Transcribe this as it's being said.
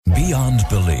Beyond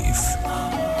Belief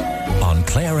on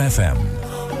Clare FM.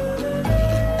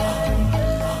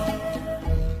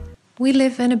 We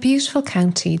live in a beautiful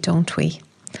county, don't we?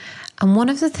 And one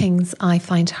of the things I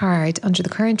find hard under the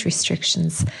current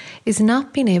restrictions is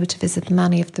not being able to visit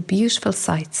many of the beautiful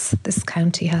sights this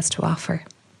county has to offer.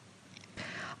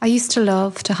 I used to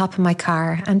love to hop in my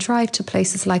car and drive to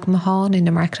places like Mahon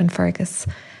in Fergus,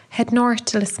 head north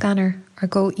to Liscannor or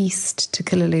go east to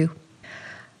Killaloe.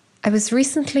 I was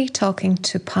recently talking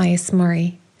to Pius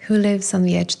Murray, who lives on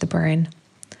the edge of the Burren.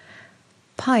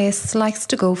 Pius likes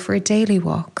to go for a daily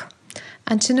walk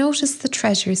and to notice the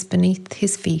treasures beneath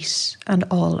his feet and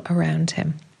all around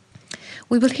him.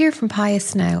 We will hear from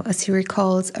Pius now as he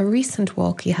recalls a recent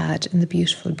walk he had in the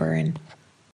beautiful Burren.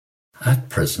 At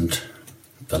present,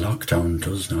 the lockdown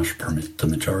does not permit the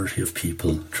majority of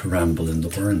people to ramble in the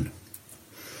Burren.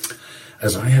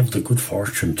 As I have the good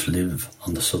fortune to live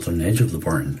on the southern edge of the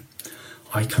Burren,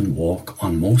 I can walk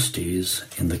on most days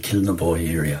in the Kilnaboy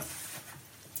area.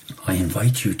 I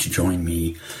invite you to join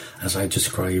me as I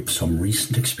describe some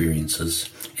recent experiences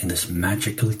in this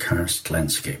magical karst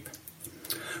landscape.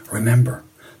 Remember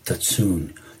that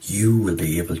soon you will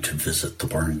be able to visit the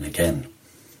Burren again.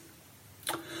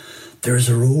 There is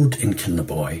a road in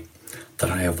Kilnaboy that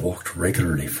I have walked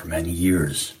regularly for many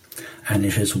years, and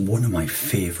it is one of my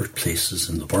favourite places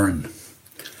in the Burren.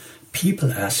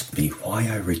 People ask me why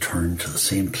I return to the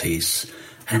same place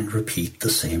and repeat the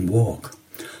same walk,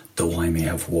 though I may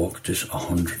have walked it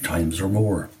 100 times or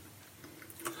more.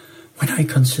 When I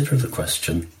consider the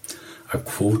question, a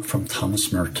quote from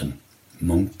Thomas Merton,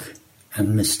 monk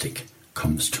and mystic,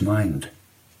 comes to mind.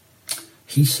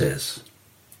 He says,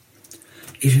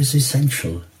 "It is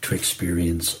essential to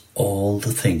experience all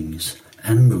the things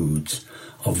and moods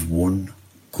of one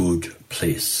good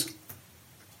place."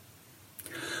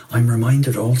 I'm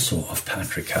reminded also of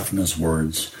Patrick Kavanagh's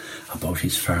words about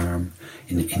his farm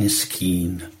in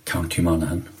Inniskeen, County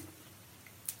Monaghan.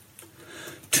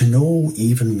 To know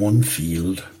even one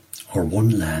field or one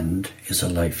land is a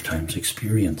lifetime's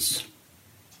experience.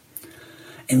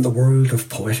 In the world of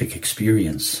poetic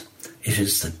experience, it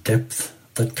is the depth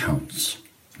that counts,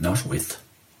 not width.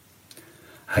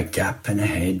 A gap in a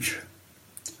hedge,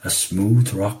 a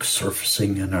smooth rock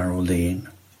surfacing a narrow lane,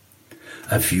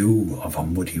 a view of a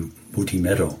woody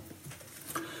meadow,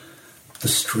 the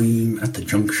stream at the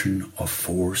junction of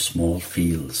 4 small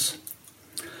fields.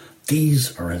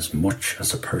 These are as much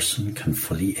as a person can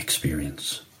fully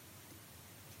experience.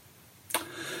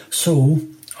 So,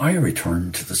 I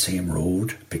return to the same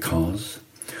road because,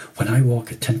 when I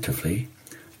walk attentively,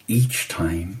 each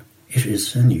time it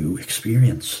is a new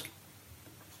experience.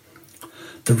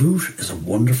 The route is a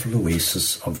wonderful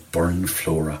oasis of Burren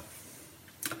flora.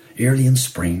 Early in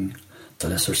spring, the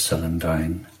lesser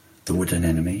celandine, the wood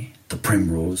anemone, the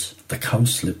primrose, the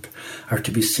cowslip are to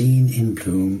be seen in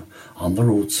bloom on the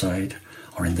roadside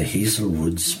or in the hazel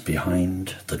woods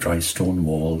behind the dry stone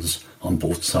walls on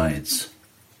both sides.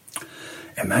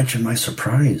 Imagine my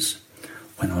surprise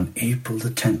when on April the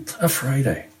 10th, a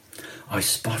Friday, I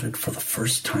spotted for the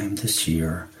first time this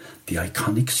year the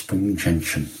iconic spring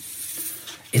gentian.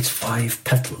 Its 5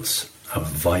 petals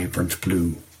of vibrant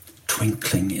blue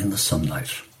twinkling in the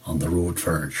sunlight on the road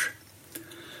verge.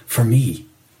 For me,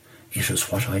 it is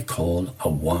what I call a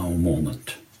wow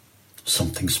moment,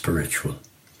 something spiritual,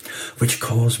 which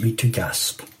caused me to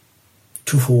gasp,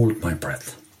 to hold my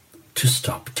breath, to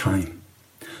stop time,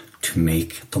 to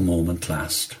make the moment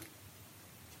last.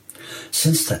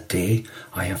 Since that day,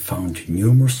 I have found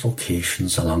numerous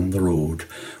locations along the road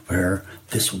where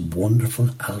this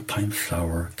wonderful alpine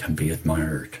flower can be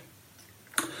admired.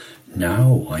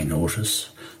 Now I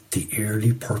notice the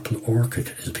early purple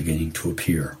orchid is beginning to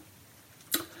appear.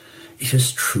 It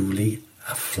is truly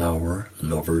a flower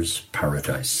lover's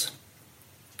paradise.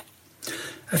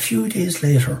 A few days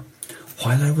later,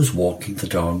 while I was walking the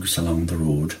dogs along the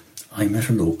road, I met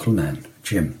a local man,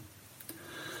 Jim.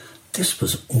 This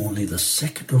was only the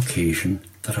second occasion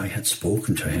that I had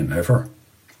spoken to him ever.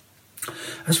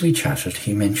 As we chatted,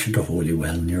 he mentioned a holy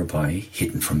well nearby,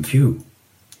 hidden from view.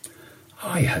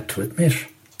 I had to admit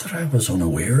that I was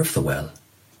unaware of the well,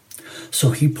 so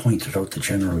he pointed out the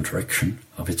general direction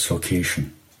of its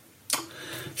location.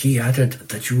 He added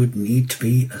that you would need to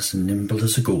be as nimble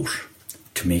as a goat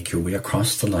to make your way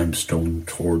across the limestone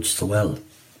towards the well.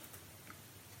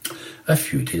 A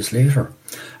few days later,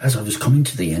 as I was coming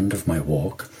to the end of my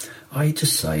walk, I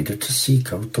decided to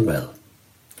seek out the well.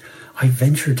 I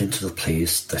ventured into the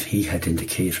place that he had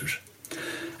indicated,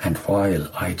 and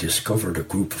while I discovered a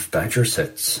group of badger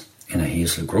sets in a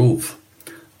hazel grove,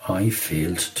 I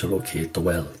failed to locate the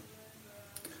well.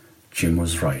 Jim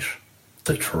was right.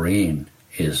 The terrain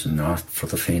is not for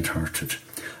the faint-hearted,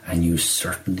 and you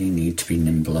certainly need to be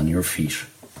nimble on your feet.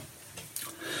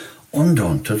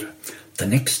 Undaunted, the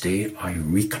next day I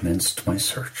recommenced my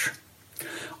search.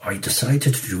 I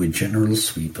decided to do a general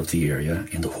sweep of the area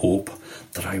in the hope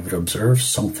that I would observe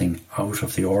something out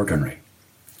of the ordinary.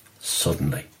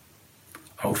 Suddenly,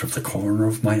 out of the corner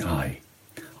of my eye,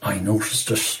 I noticed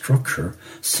a structure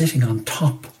sitting on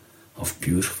top of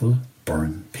beautiful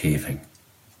Burren paving.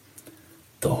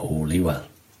 The Holy Well.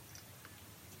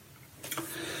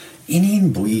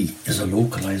 Ineen Buí is a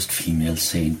localised female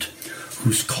saint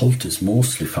whose cult is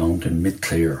mostly found in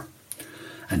Mid-Clare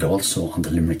and also on the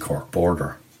Limerick-Cork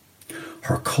border.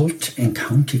 Her cult in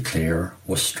County Clare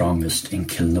was strongest in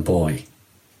Kilnaboy.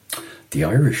 The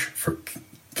Irish for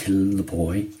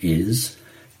Kilnaboy is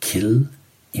Kil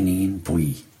Ineen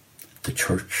Buí, the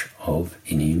Church of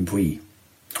Ineen Buí.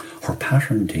 Her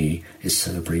pattern day is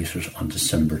celebrated on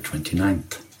December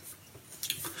 29th.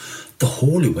 The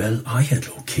Holy Well I had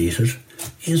located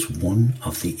is one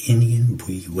of the Ineen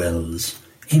Buí wells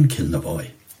in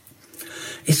Kilnaboy.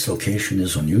 Its location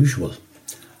is unusual,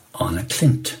 on a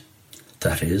clint,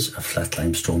 that is, a flat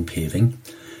limestone paving,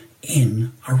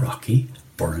 in a rocky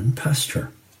Burren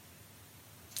pasture.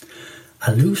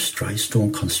 A loose dry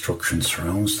stone construction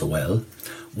surrounds the well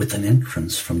with an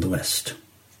entrance from the west.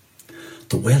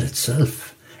 The well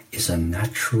itself is a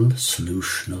natural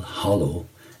solutional hollow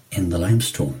in the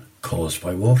limestone caused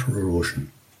by water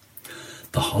erosion.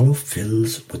 The hollow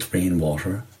fills with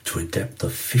rainwater to a depth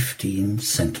of 15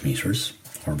 centimetres,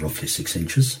 or roughly 6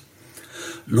 inches.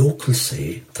 Locals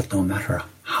say that no matter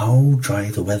how dry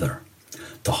the weather,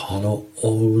 the hollow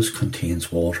always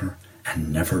contains water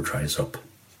and never dries up.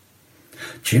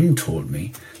 Jim told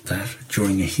me that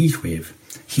during a heat wave,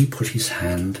 he put his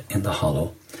hand in the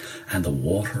hollow and the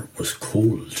water was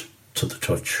cold to the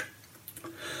touch.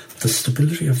 The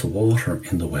stability of the water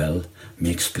in the well may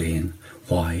explain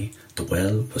why the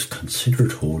well was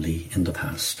considered holy in the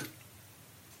past.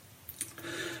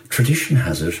 Tradition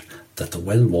has it that the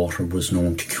well water was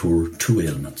known to cure 2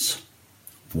 ailments,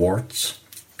 warts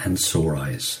and sore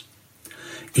eyes.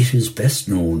 It is best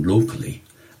known locally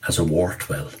as a wart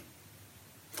well.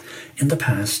 In the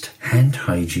past, hand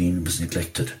hygiene was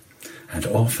neglected, and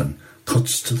often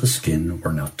cuts to the skin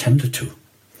were not tended to.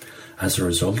 As a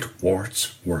result,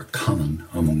 warts were common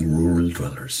among rural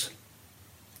dwellers.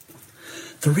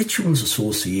 The rituals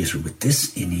associated with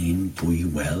this Ineen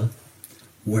Buí well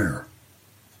were: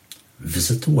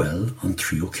 visit the well on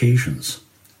 3 occasions,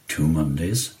 2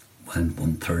 Mondays and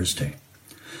 1 Thursday.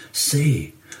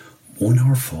 Say 1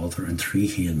 Our Father and 3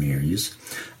 Hail Marys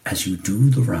as you do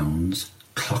the rounds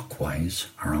clockwise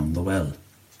around the well.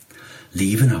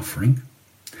 Leave an offering,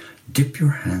 dip your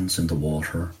hands in the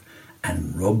water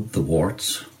and rub the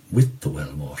warts with the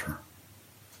well water.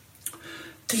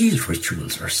 These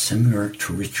rituals are similar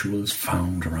to rituals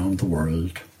found around the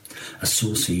world,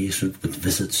 associated with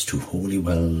visits to holy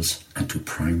wells and to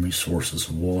primary sources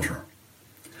of water.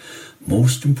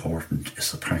 Most important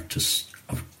is the practice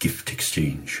of gift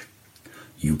exchange.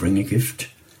 You bring a gift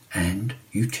and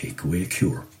you take away a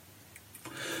cure.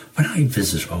 When I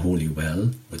visit a holy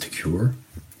well with a cure,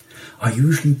 I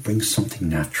usually bring something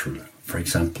natural, for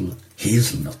example,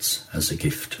 hazelnuts as a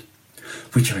gift,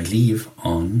 which I leave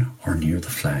on or near the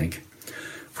flag,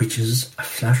 which is a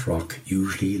flat rock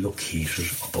usually located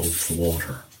above the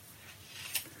water.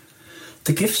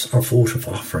 The gifts or votive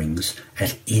offerings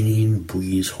at Ineen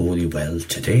Buí's Holy Well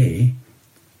today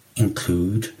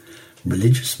include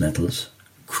religious medals,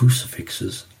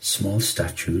 crucifixes, small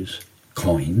statues,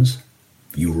 coins,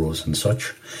 euros and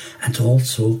such, and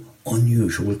also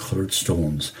unusual coloured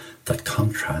stones that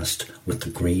contrast with the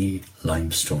grey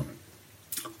limestone.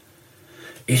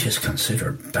 It is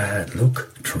considered bad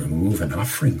luck to remove an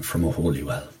offering from a holy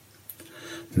well.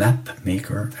 Map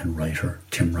maker and writer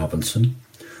Tim Robinson,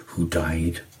 who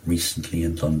died recently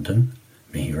in London,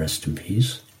 may he rest in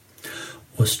peace,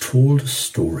 was told a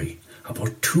story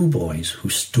about 2 boys who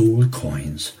stole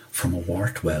coins from a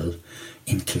wart well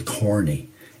in Kilcorny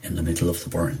in the middle of the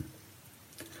Burren,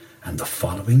 and the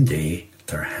following day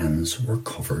their hands were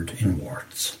covered in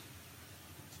warts.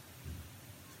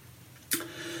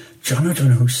 John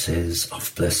O'Donoghue says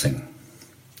of blessing,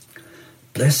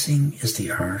 "Blessing is the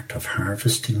art of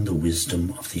harvesting the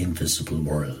wisdom of the invisible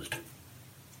world."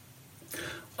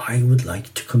 I would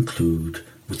like to conclude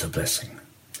with a blessing,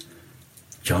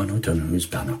 John O'Donoghue's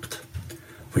Beannacht,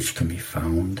 which can be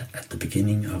found at the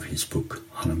beginning of his book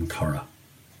Anam Cara.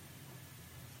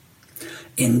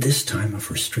 In this time of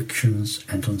restrictions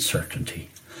and uncertainty,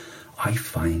 I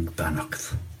find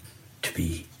Beannacht to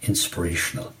be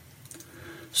inspirational,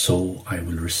 so I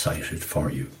will recite it for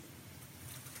you.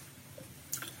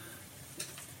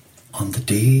 On the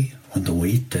day when the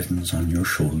weight deadens on your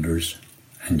shoulders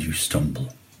and you stumble,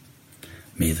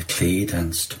 may the clay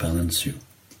dance to balance you.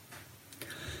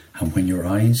 And when your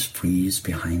eyes freeze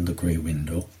behind the grey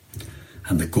window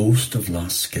and the ghost of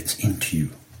loss gets into you,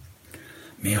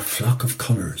 may a flock of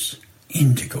colours,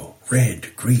 indigo,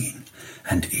 red, green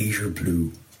and azure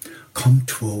blue, come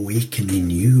to awaken in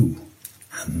you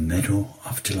a meadow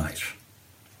of delight.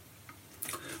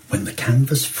 When the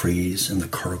canvas frays in the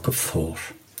curragh of thought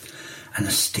and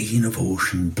a stain of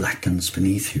ocean blackens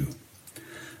beneath you,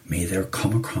 may there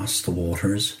come across the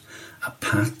waters a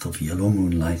path of yellow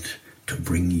moonlight to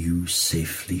bring you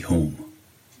safely home.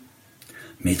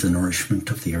 May the nourishment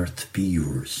of the earth be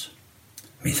yours.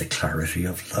 May the clarity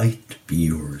of light be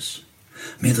yours.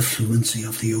 May the fluency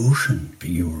of the ocean be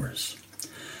yours.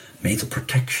 May the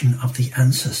protection of the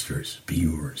ancestors be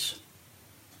yours.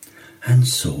 And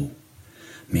so,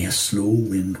 may a slow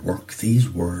wind work these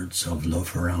words of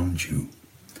love around you,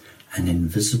 an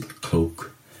invisible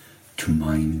cloak to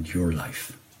mind your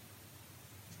life.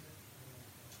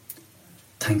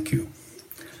 Thank you.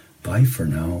 Bye for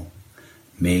now.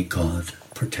 May God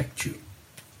protect you.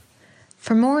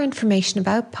 For more information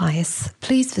about Pius,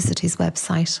 please visit his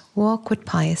website,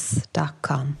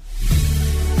 walkwithpius.com.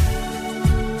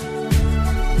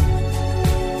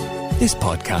 This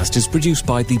podcast is produced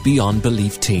by the Beyond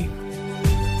Belief team.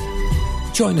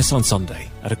 Join us on Sunday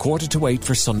at 7:45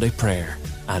 for Sunday prayer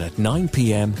and at 9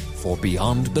 p.m. for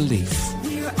Beyond Belief.